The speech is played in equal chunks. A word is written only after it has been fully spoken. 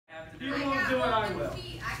do it, I will.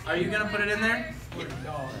 Are you gonna put it in there?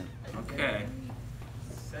 No. Okay.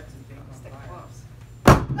 Set some things on fire.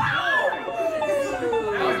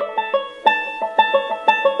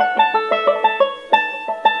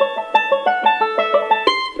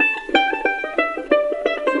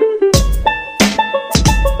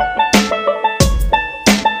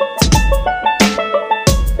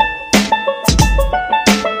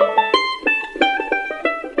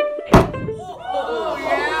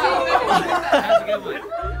 That's a good one.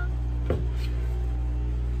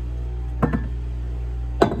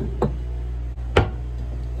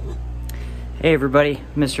 Hey everybody,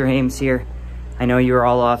 Mr. Hames here. I know you are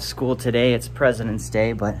all off school today, it's President's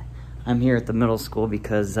Day, but I'm here at the middle school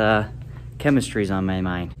because chemistry's on my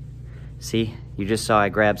mind. See, you just saw I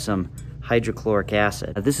grabbed some hydrochloric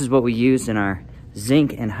acid. This is what we used in our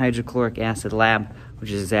zinc and hydrochloric acid lab,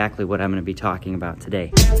 which is exactly what I'm going to be talking about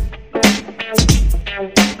today.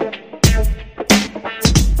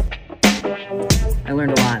 I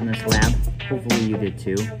learned a lot in this lab. Hopefully you did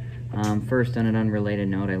too. First, on an unrelated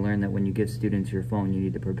note, I learned that when you give students your phone, you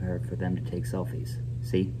need to prepare for them to take selfies.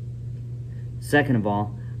 See? Second of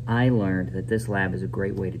all, I learned that this lab is a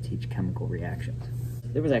great way to teach chemical reactions.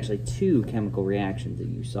 There was actually two chemical reactions that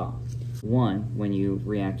you saw. One, when you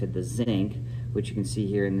reacted the zinc, which you can see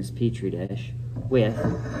here in this petri dish, with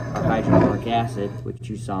our hydrochloric acid, which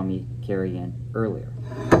you saw me carry in earlier.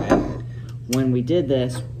 Okay? When we did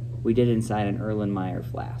this, we did it inside an Erlenmeyer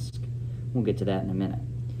flask. We'll get to that in a minute.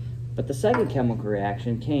 But the second chemical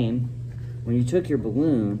reaction came when you took your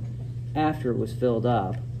balloon after it was filled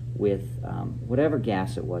up with whatever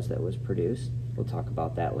gas it was that was produced. We'll talk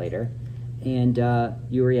about that later. And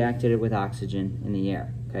you reacted it with oxygen in the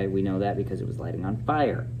air. Okay, we know that because it was lighting on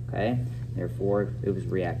fire. Okay, therefore it was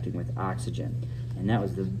reacting with oxygen. And that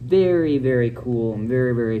was the very, very cool and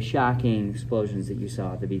very, very shocking explosions that you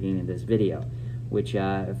saw at the beginning of this video. Which,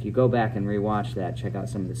 if you go back and rewatch that, check out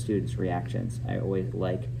some of the students' reactions. I always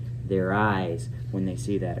like their eyes when they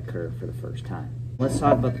see that occur for the first time. Let's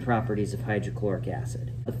talk about the properties of hydrochloric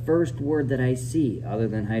acid. The first word that I see, other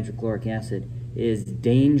than hydrochloric acid, is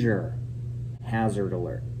danger, hazard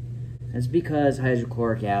alert. That's because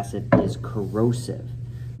hydrochloric acid is corrosive.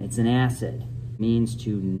 It's an acid, means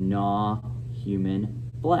to gnaw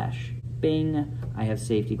human flesh. Bing, I have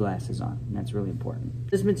safety glasses on, and that's really important.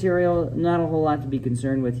 This material, not a whole lot to be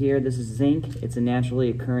concerned with here. This is zinc. It's a naturally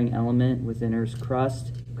occurring element within Earth's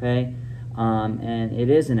crust, okay? And it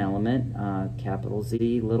is an element, capital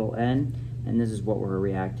Z, little n, and this is what we're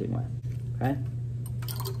reacting with, okay?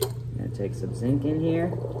 I'm gonna take some zinc in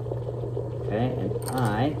here, okay, and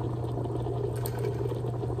I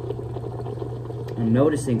am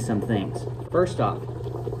noticing some things. First off,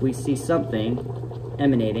 we see something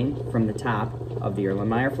emanating from the top of the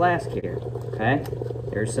Erlenmeyer flask here, okay?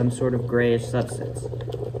 There's some sort of grayish substance,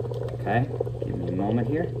 okay? Give me a moment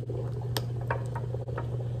here.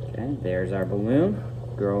 Okay, there's our balloon,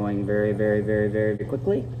 growing very, very, very, very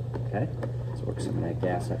quickly, okay? Let's work some of that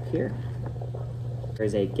gas up here.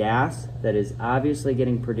 There's a gas that is obviously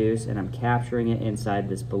getting produced, and I'm capturing it inside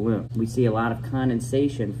this balloon. We see a lot of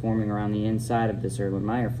condensation forming around the inside of this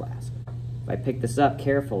Erlenmeyer flask. If I pick this up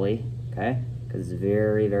carefully, okay, because it's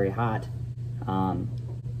very, very hot,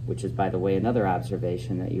 which is, by the way, another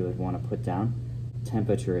observation that you would want to put down.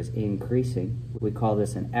 Temperature is increasing. We call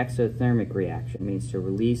this an exothermic reaction. It means to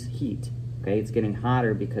release heat. Okay, it's getting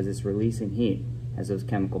hotter because it's releasing heat as those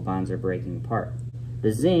chemical bonds are breaking apart.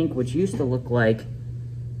 The zinc, which used to look like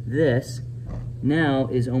this, now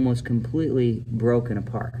is almost completely broken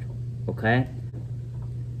apart. Okay?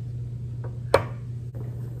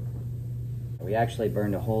 We actually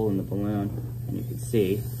burned a hole in the balloon, and you can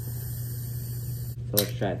see. So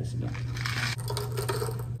let's try this again.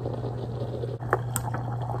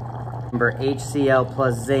 Remember, HCl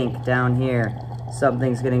plus zinc down here.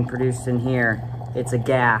 Something's getting produced in here. It's a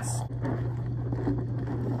gas.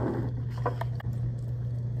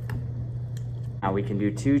 Now we can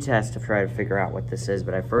do two tests to try to figure out what this is,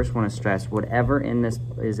 but I first want to stress whatever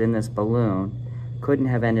is in this balloon couldn't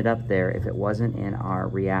have ended up there if it wasn't in our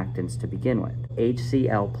reactants to begin with.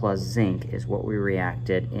 HCl plus zinc is what we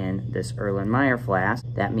reacted in this Erlenmeyer flask.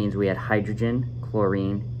 That means we had hydrogen,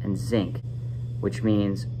 chlorine, and zinc, which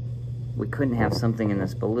means we couldn't have something in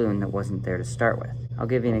this balloon that wasn't there to start with. I'll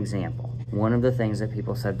give you an example. One of the things that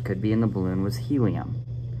people said could be in the balloon was helium.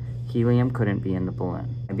 Helium couldn't be in the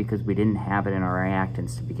balloon because we didn't have it in our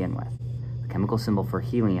reactants to begin with. The chemical symbol for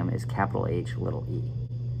helium is capital H, little e.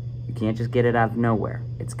 You can't just get it out of nowhere.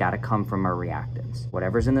 It's got to come from our reactants.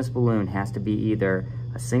 Whatever's in this balloon has to be either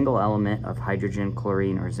a single element of hydrogen,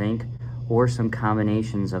 chlorine, or zinc, or some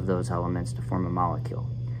combinations of those elements to form a molecule.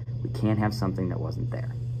 We can't have something that wasn't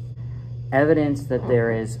there. Evidence that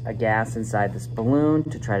there is a gas inside this balloon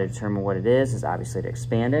to try to determine what it is obviously it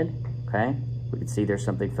expanded, okay? We can see there's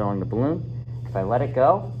something filling the balloon. If I let it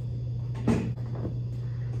go,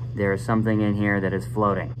 there is something in here that is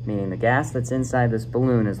floating, meaning the gas that's inside this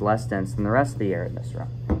balloon is less dense than the rest of the air in this room.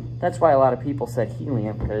 That's why a lot of people said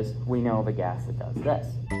helium, because we know of a gas that does this.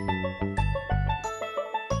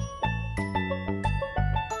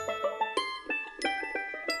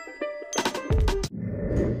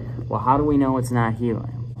 Well, how do we know it's not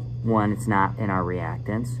helium? One, it's not in our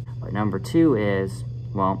reactants. But number two is,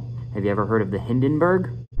 well, have you ever heard of the Hindenburg?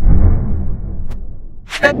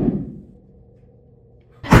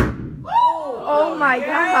 Oh my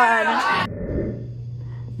God.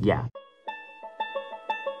 Yeah.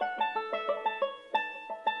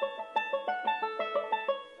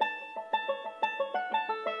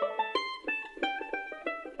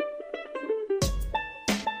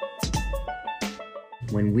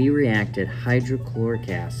 When we reacted hydrochloric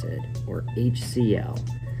acid, or HCl,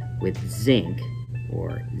 with zinc,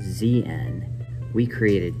 or Zn, we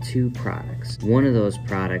created two products. One of those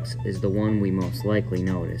products is the one we most likely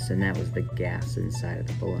notice, and that was the gas inside of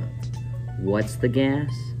the balloon. What's the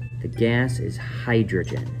gas? The gas is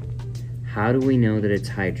hydrogen. How do we know that it's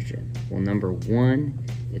hydrogen? Well, number one,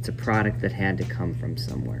 it's a product that had to come from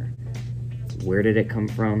somewhere. Where did it come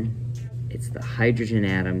from? It's the hydrogen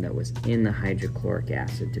atom that was in the hydrochloric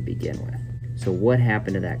acid to begin with. So what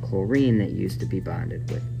happened to that chlorine that used to be bonded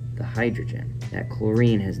with the hydrogen? That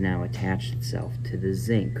chlorine has now attached itself to the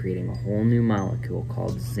zinc, creating a whole new molecule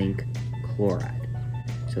called zinc chloride.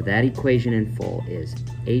 So that equation in full is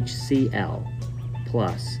HCl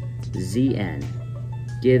plus Zn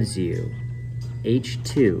gives you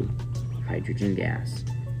H2, hydrogen gas,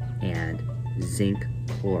 and zinc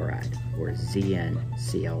chloride, or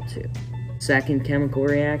ZnCl2. Second chemical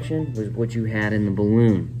reaction was what you had in the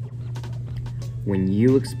balloon. When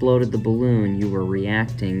you exploded the balloon, you were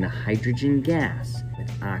reacting the hydrogen gas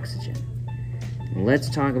with oxygen. Let's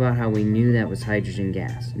talk about how we knew that was hydrogen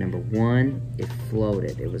gas. Number one, it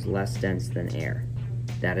floated. It was less dense than air.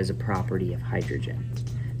 That is a property of hydrogen.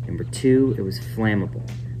 Number two, it was flammable.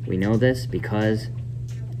 We know this because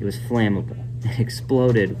it was flammable. It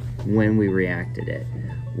exploded when we reacted it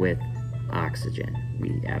with oxygen.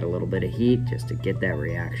 We add a little bit of heat just to get that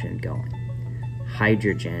reaction going.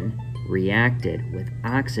 Hydrogen reacted with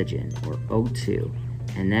oxygen, or O2,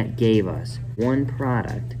 and that gave us one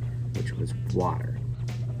product, which was water,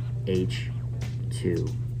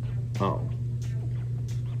 H2O.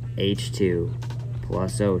 H2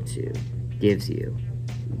 plus O2 gives you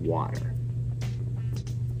water.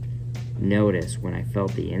 Notice when I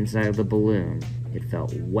felt the inside of the balloon, it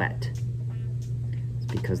felt wet. It's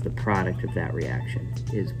because the product of that reaction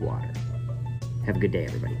is water. Have a good day,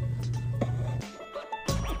 everybody.